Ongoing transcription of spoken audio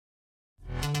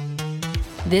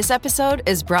This episode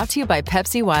is brought to you by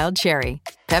Pepsi Wild Cherry.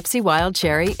 Pepsi Wild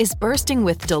Cherry is bursting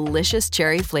with delicious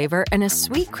cherry flavor and a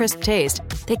sweet, crisp taste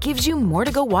that gives you more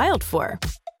to go wild for.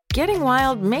 Getting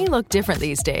wild may look different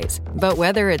these days, but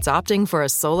whether it's opting for a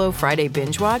solo Friday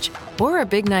binge watch or a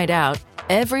big night out,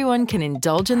 everyone can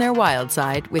indulge in their wild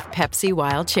side with Pepsi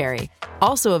Wild Cherry.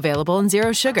 Also available in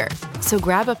Zero Sugar. So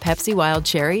grab a Pepsi Wild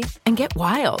Cherry and get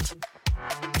wild.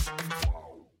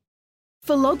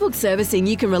 For logbook servicing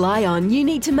you can rely on, you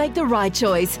need to make the right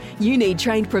choice. You need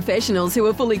trained professionals who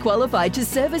are fully qualified to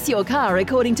service your car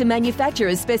according to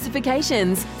manufacturer's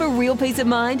specifications. For real peace of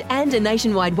mind and a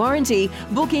nationwide warranty,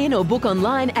 book in or book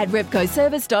online at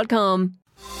repcoservice.com.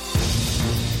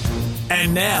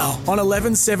 And now on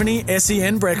 1170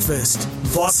 SEN Breakfast,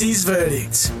 Vossi's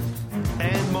Verdict.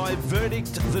 And my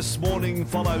verdict this morning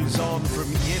follows on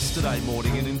from yesterday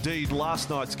morning and indeed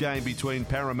last night's game between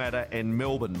Parramatta and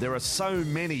Melbourne. There are so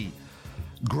many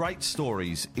great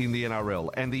stories in the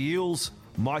NRL, and the Eels'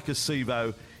 Micah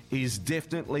Sivo is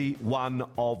definitely one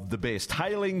of the best.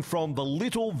 Hailing from the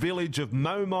little village of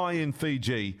Momai in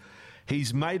Fiji,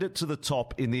 he's made it to the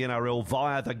top in the NRL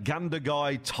via the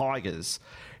Gundagai Tigers.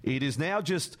 It is now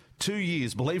just 2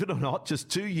 years, believe it or not, just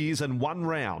 2 years and one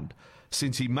round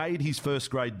since he made his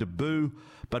first grade debut,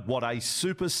 but what a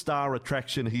superstar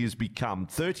attraction he has become.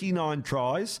 39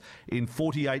 tries in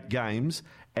 48 games,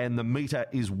 and the metre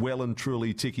is well and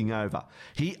truly ticking over.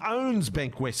 He owns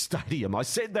Bankwest Stadium. I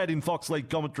said that in Fox League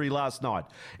commentary last night.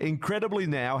 Incredibly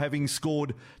now, having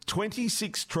scored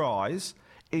 26 tries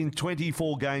in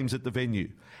 24 games at the venue.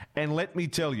 And let me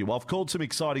tell you, I've called some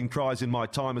exciting tries in my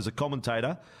time as a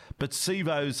commentator, but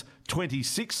Sivo's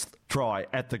 26th try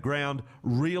at the ground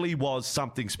really was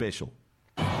something special.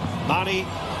 Marnie,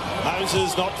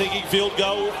 Moses not thinking field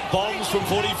goal, bombs from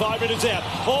 45 metres out.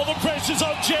 All the pressure's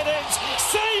on Jennings.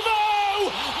 Sivo!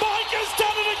 Mike has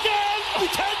done it again!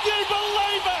 Can you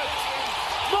believe it?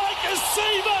 Mike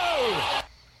Sivo!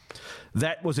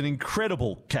 That was an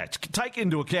incredible catch. Take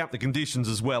into account the conditions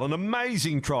as well. An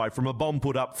amazing try from a bomb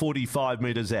put up 45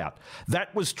 metres out.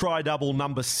 That was try double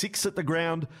number 6 at the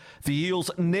ground. The Eels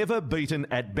never beaten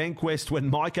at Bankwest when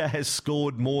Micah has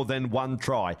scored more than one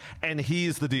try. And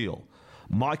here's the deal.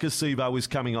 Micah Sivo is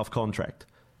coming off contract.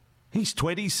 He's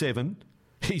 27.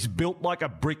 He's built like a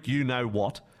brick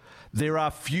you-know-what. There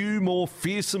are few more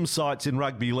fearsome sights in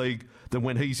rugby league than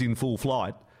when he's in full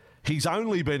flight. He's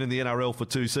only been in the NRL for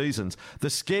 2 seasons. The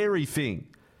scary thing,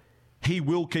 he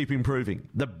will keep improving.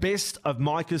 The best of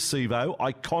Micah Sivo,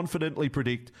 I confidently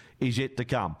predict, is yet to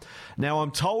come. Now, I'm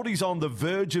told he's on the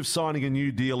verge of signing a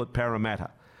new deal at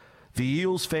Parramatta. The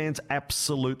Eels fans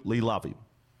absolutely love him.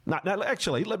 No,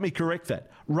 actually, let me correct that.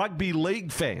 Rugby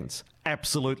league fans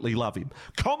absolutely love him.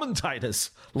 Commentators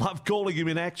love calling him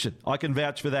in action. I can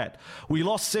vouch for that. We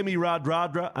lost Semi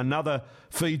Radradra, another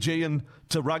Fijian,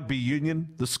 to rugby union,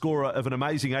 the scorer of an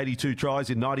amazing 82 tries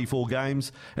in 94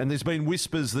 games. And there's been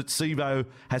whispers that Sivo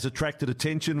has attracted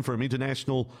attention from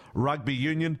international rugby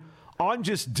union. I'm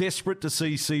just desperate to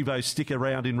see Sivo stick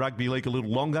around in rugby league a little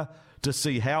longer to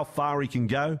see how far he can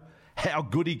go, how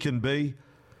good he can be,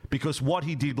 because what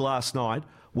he did last night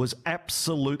was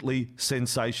absolutely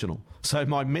sensational. So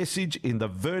my message in the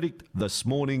verdict this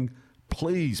morning,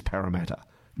 please, Parramatta,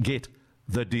 get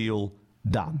the deal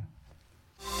done.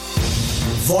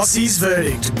 Vossi's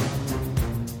Verdict.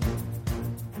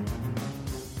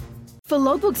 For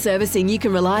logbook servicing you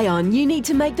can rely on, you need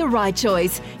to make the right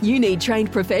choice. You need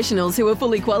trained professionals who are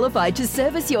fully qualified to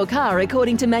service your car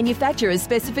according to manufacturer's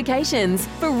specifications.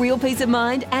 For real peace of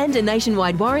mind and a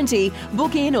nationwide warranty,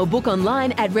 book in or book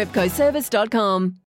online at repcoservice.com.